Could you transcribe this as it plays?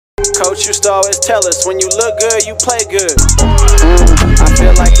coach used to always tell us, when you look good, you play good. I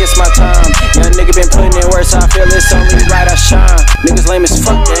feel like it's my time. Young nigga been putting in work, so I feel it's only right I shine. Niggas lame as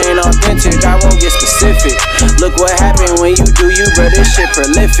fuck, they ain't authentic, I won't get specific. Look what happened when you do you, bro, this shit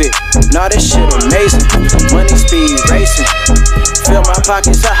prolific. Nah, this shit amazing. Money speed racing. Fill my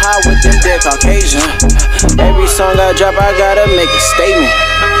pockets are high with them dead Caucasian. Every song I drop, I gotta make a statement.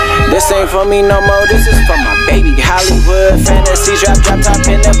 This ain't for me no more, this is for my baby. Hollywood fantasy, drop top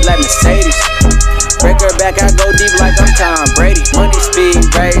in the black Mercedes. Break her back, I go deep like I'm Tom Brady. Money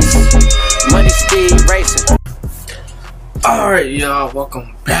speed race, money speed racing. Alright y'all,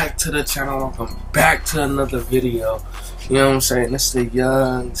 welcome back to the channel, welcome back to another video. You know what I'm saying, this is the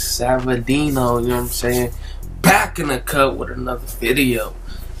young Savadino, you know what I'm saying, back in the cut with another video.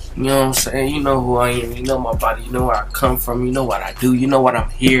 You know what I'm saying, you know who I am, you know my body, you know where I come from, you know what I do, you know what I'm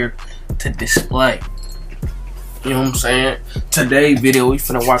here to display. You know what I'm saying? Today's video, we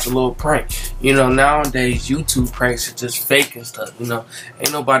finna watch a little prank. You know, nowadays, YouTube pranks are just fake and stuff, you know.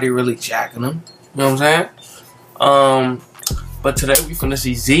 Ain't nobody really jacking them. You know what I'm saying? But today, we finna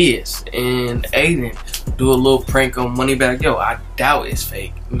see ZIAS and ADIN do a little prank on MONEYBAGG. Yo, I doubt it's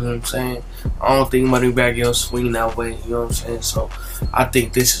fake. You know what I'm saying? I don't think MONEYBAGG Yo swing that way. You know what I'm saying? So, I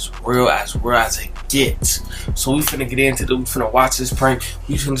think this is real as it gets. So, we finna get into it. We finna watch this prank.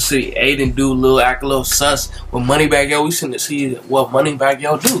 We finna see ADIN do act a little sus with MONEYBAGG Yo. We finna see what MONEYBAGG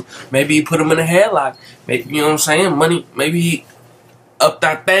Yo do. Maybe he put him in a headlock. Maybe, you know what I'm saying? Maybe he up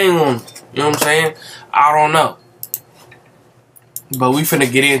that thing on him. You know what I'm saying? I don't know. But we finna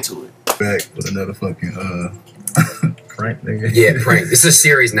get into it. Back with another fucking prank, nigga. Yeah, prank. This is a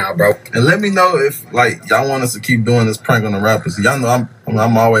series now, bro. And let me know if like y'all want us to keep doing this prank on the rappers. Y'all know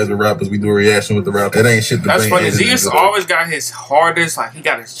I'm always with rappers. We do a reaction with the rappers. It ain't shit. That's funny. ZIAS always got his hardest. Like he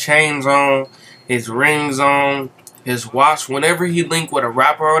got his chains on, his rings on, his watch. Whenever he link with a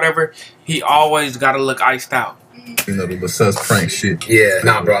rapper or whatever, he always gotta look iced out. You know, the sus prank shit. Yeah,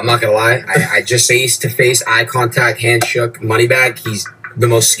 nah, bro, I'm not gonna lie. I just face-to-face, eye contact, hand shook, MONEYBAGG. He's the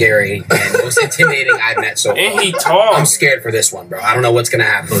most scary and most intimidating I've met so far. And he tall. I'm scared for this one, bro. I don't know what's gonna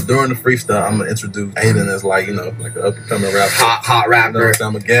happen. So during the freestyle, I'm gonna introduce ADIN as like, you know, like an up-and-coming rapper. Hot rapper. You know, so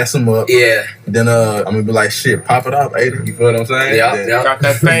I'm gonna gas him up. Yeah. Then I'm gonna be like, shit, pop it off, ADIN. You feel what I'm saying? Yeah. Got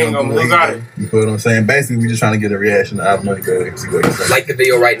that thing on. We got it. You feel what I'm saying? Basically, we just trying to get a reaction out of MONEYBAGG. See what he's saying. Like the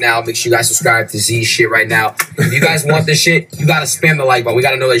video right now. Make sure you guys subscribe to Z shit right now. If you guys want this shit, you gotta spam the like button. We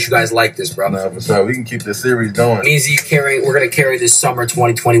gotta know that you guys like this, bro. No, for sure. We can keep this series going. Me and Z we're gonna carry this summer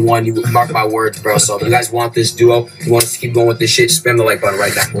 2021. You mark my words, bro. So if you guys want this duo, you want us to keep going with this shit, spam the like button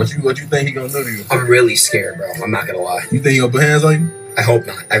right now. What you think he gonna do to you? I'm really scared, bro. I'm not gonna lie. You think he gonna put hands on you? I hope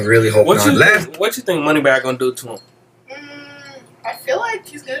not. I really hope not. What you think MONEYBAGG gonna do to him? I feel like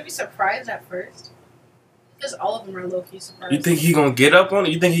he's gonna be surprised at first, because all of them are low key surprised. You think he gonna get up on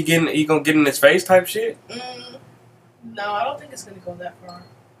it? You think he gonna get in his face type shit? No, I don't think it's gonna go that far.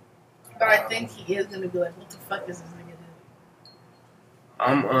 But I think he is gonna be like, "What the fuck is this nigga doing?"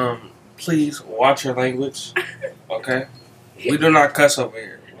 Please watch your language, okay? We do not cuss over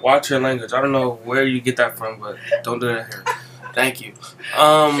here. Watch your language. I don't know where you get that from, but don't do that here. Thank you.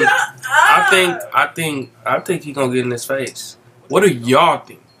 I think he gonna get in his face. What do y'all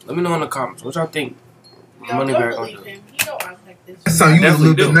think? Let me know in the comments. What y'all think MONEYBAGG gonna do? He don't act like this. So you was a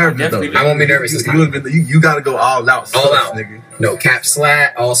little bit nervous though. I won't be nervous this time. You gotta go all out. All out. Nigga. No cap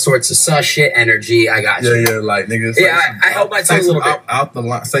slat, all sorts of sus shit, energy. I got you. Yeah, like niggas. Yeah, I held my tongue a little bit. Out the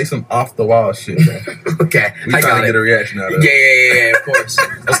line, say some off the wall shit, man. Okay, We trying to get a reaction out of Yeah, it. of course.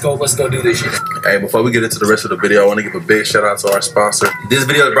 Let's go do this shit. Hey, before we get into the rest of the video, I want to give a big shout out to our sponsor. This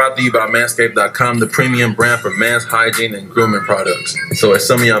video is brought to you by Manscaped.com, the premium brand for men's hygiene and grooming products. So as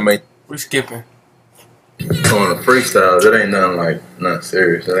some of y'all may We skipping. on a freestyle, it ain't nothing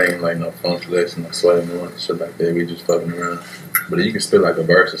serious. It ain't like no phone flex and no sweating and shit like that. We just fucking around. But you can spit like a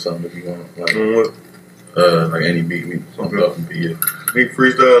verse or something if you want. Like any beat, we fucking beat it. Big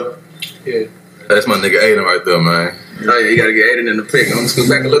freestyle. Yeah. That's my nigga ADIN right there, man. Oh yeah, you gotta get ADIN in the pick. I'm gonna scoot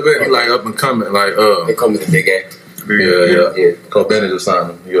back a little bit. He like up and coming, like They call me the big A. Yeah. Cole Bennett just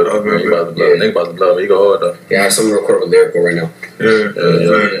signed him. You about to blow. Nigga about to blow. He go hard though. Yeah, I have something to record with Lyrical right now. Yeah.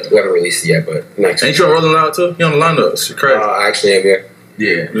 We haven't released it yet, but next. Ain't you on Rolling Loud too? You on the lineup? Shit crazy. I actually am here.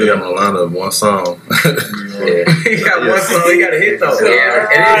 Yeah. You got on the lineup one song. Yeah. He got one song. He got a hit though.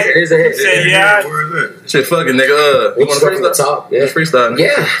 Yeah, it is a hit. Yeah. Where is that? Shit, fucking nigga. You want to freestyle? Top? Yeah. Freestyle.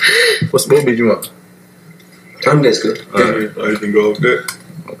 Yeah. What beat you want? I'm this good. I can go with that.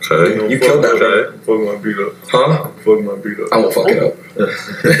 Okay. You killed that, right? Fuck my beat up. Huh? Fuck my beat up. I won't fuck it up.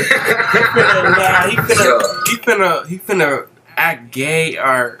 He finna act gay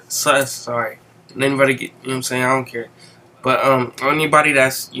or sus. Sorry, anybody get? You know what I'm saying? I don't care. But anybody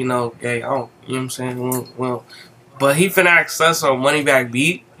that's gay, I don't, you know what I'm saying? Well, but he finna ask us on Moneybagg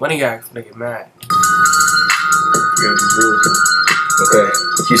beat. Moneybagg finna get mad. Okay,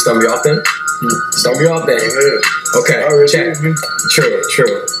 can you start me off then? Start me off then. Okay, check.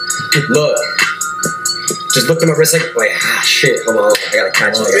 True. Look. Just looked at my wrist like, wait, shit, hold on, I gotta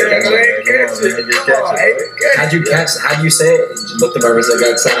catch it. How'd you say it? You looked at my wrist like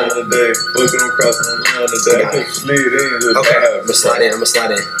that time of the day. Looking across my mind today. I just slid in. Okay, I'm gonna slide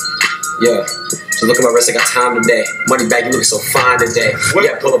in. Yeah. So look at my wrist, I got time today. Moneybagg, you looking so fine today.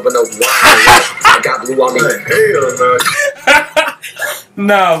 Yeah, pull up with no wine. I got blue on me. Hell no.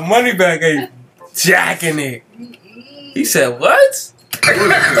 Nah, Moneybagg ain't jacking it. He said, what?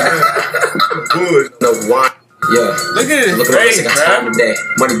 No wine. Yeah. Look at his face, I got time today.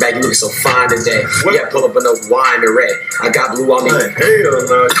 Moneybagg, you looking so fine today. Yeah, pull up with no wine or red. I got blue on me. Hell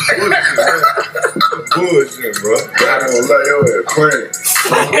no. Bullshit, bro. I don't like your ass playing.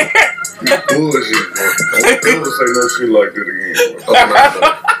 Bullshit, bro. Don't ever say no shit like that again, bro.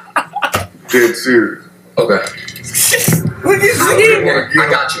 Dead serious. Okay. I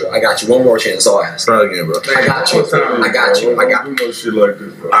got you. One more chance, all I ask. Try again, bro. I got you. Do no shit like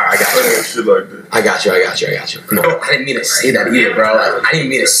this, bro. Alright, I got you. Shit like this. I got you. No, I didn't mean to say that either, bro. Like, I didn't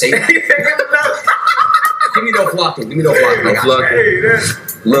mean to say that. Give me no flocking. I got you.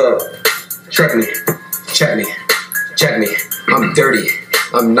 Look, check me. I'm dirty.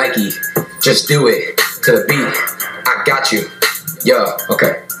 I'm Nike. Just do it to the beat. I got you. Yeah,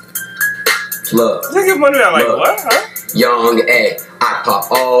 okay. Look. Look at Moneybagg like, what? Huh? Young A, I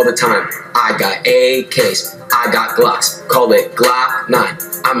pop all the time. I got AKs, I got Glocks. Call it Glock 9.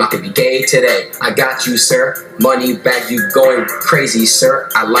 I'm not gonna be gay today. I got you, sir. Moneybagg, you going crazy, sir.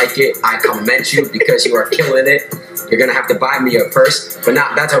 I like it. I compliment you because you are killing it. You're gonna have to buy me a purse, but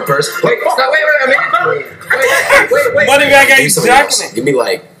not that's our purse. Wait a minute. Wait. Moneybagg ain't jacking it. Give me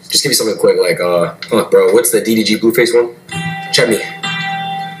just give me something quick, bro, what's the DDG Blueface one? Check me.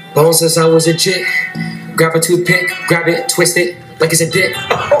 Bone since I was a chick. Grab a toothpick, grab it, twist it like it's a dick.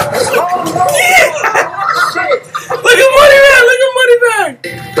 Look at Moneybagg.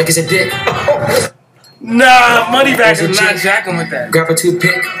 Like it's a dick. Nah, Moneybagg is not jacking with that. Grab a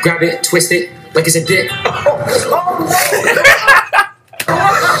toothpick, grab it, twist it like it's a dick. Look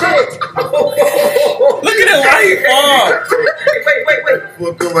at it, why he fall? Wait.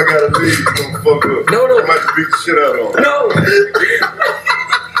 Fuck up, I gotta leave. You gonna fuck up. No. I might beat the shit out of him. No.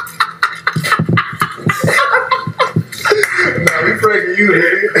 Nah, we pranking you,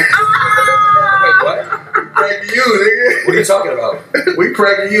 nigga. Wait, what? We pranking you, nigga. What are you talking about? We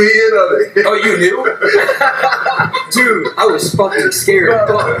pranking you here, though. Oh, you knew? Dude, I was fucking scared.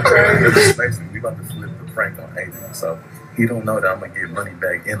 Basically, we about to flip the prank on ADIN, so he don't know that I'm gonna get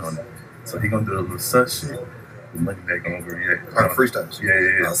Moneybagg in on it. So he gonna do a little sus shit. Moneybagg gonna overreact. Freestyle.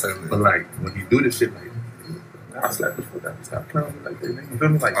 Yeah. But like when he do this shit, like I slap the foot out. Stop playing with me like that. You feel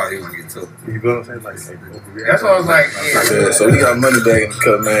me? Like, He gonna get tough. you feel what I'm saying? Like overreact. That's what I was like, Yeah, so we got Moneybagg in the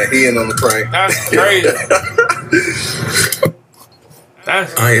cut, man. He in on the prank. that's crazy.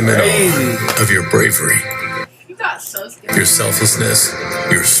 That's I am in crazy. awe of your bravery, You got so scared. your selflessness,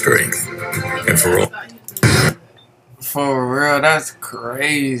 your strength, and for all. For real, that's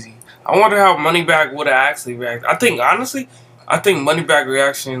crazy. I wonder how Moneybagg would have actually reacted. I think Moneybagg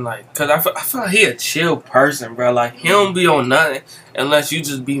reaction, cause I feel like he a chill person, bro. Like, he don't be on nothing unless you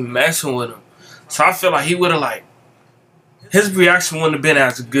just be messing with him. So I feel like he would have his reaction wouldn't have been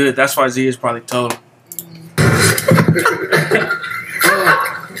as good. That's why ZIAS probably told him.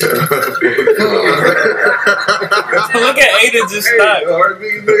 Look at ADIN just stuck.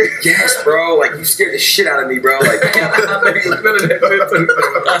 Yes, bro. Like, you scared the shit out of me, bro. Like, that's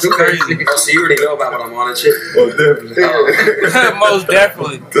crazy. Oh, so you already know about what I'm on and shit? Most definitely. Most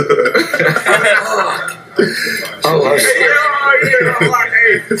definitely. Oh, I was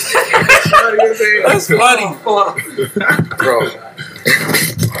That's funny.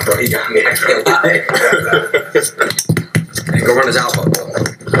 Bro, he got me. I can't lie. Hey, go run his album, bro.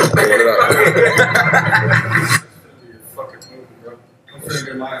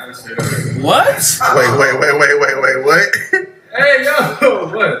 What What? Wait, what? Hey, yo,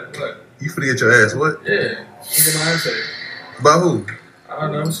 what? You finna get your ass, what? Yeah, look at my answer. By who? I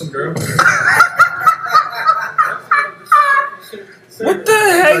don't know, some girl. What the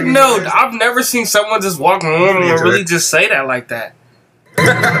heck? No, I've never seen someone just walk on and really just say that like that.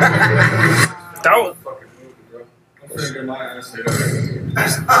 That was... I'm finna get my answer.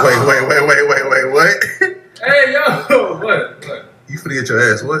 Wait, what? Hey, yo, what? You finna get your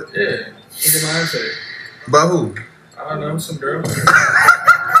ass, what? Yeah, look at my answer. By who? I don't know, some girl.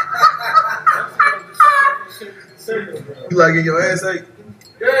 You like getting your ass ate?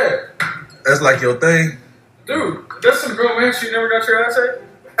 Yeah. That's like your thing? Dude, that's some grown man shit. You never got your ass ate?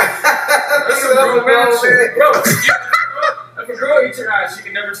 That's some grown man shit. Bro, if a girl eats your ass, she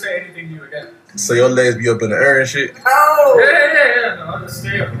can never say anything to you again. So your legs be up in the air and shit? Oh! Yeah. No, I'm just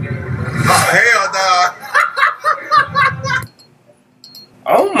stay up. Oh, hell nah.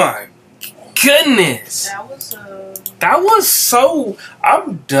 Oh my goodness. That was so.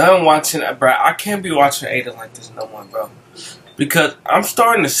 I'm done watching that, bro. I can't be watching ADIN like this no more, bro. Because I'm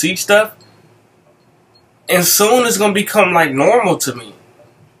starting to see stuff. And soon it's going to become like normal to me.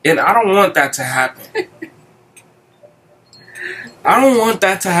 And I don't want that to happen. I don't want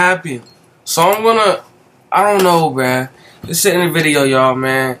that to happen. So I'm gonna, I don't know, bruh. This is in the video, y'all,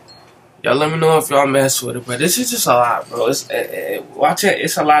 man. Y'all let me know if y'all mess with it. But this is just a lot, bro. It's watching.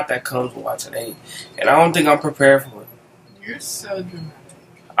 It's a lot that comes with watching ADIN. And I don't think I'm prepared for it. You're so dramatic.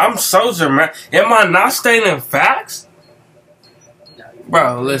 I'm so dramatic. Am I not stating facts?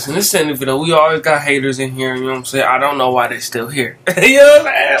 Bro, listen, this is in the video. We always got haters in here, you know what I'm saying? I don't know why they still here. You know what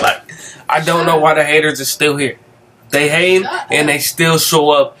I'm saying? Like, I don't know why the haters are still here. They hate and they still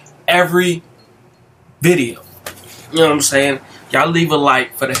show up every video. You know what I'm saying? Y'all leave a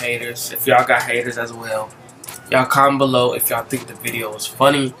like for the haters if y'all got haters as well. Y'all comment below if y'all think the video was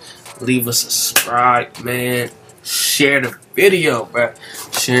funny. Leave a subscribe, man. Share the video, bro.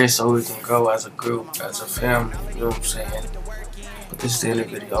 Share it so we can grow as a group, as a family. You know what I'm saying? But this is the end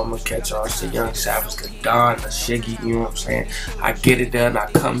of the video. I'm gonna catch y'all. It's the Young Savage, the Don, the Shiggy. You know what I'm saying? I get it done. I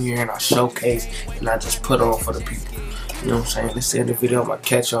come here and I showcase and I just put on for the people. You know what I'm saying? This is the end of the video. I'm gonna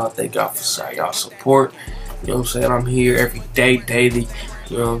catch y'all. Thank y'all for y'all support. You know what I'm saying? I'm here every day, daily.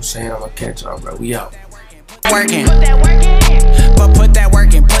 You know what I'm saying? I'm gonna catch y'all, bro. We out. Working. But put that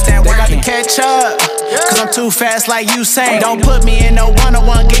work in, put that work in. They got to catch up, cause I'm too fast like you say. Don't put me in no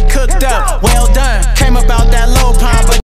one-on-one, get cooked up. Well done, came about that low pine, but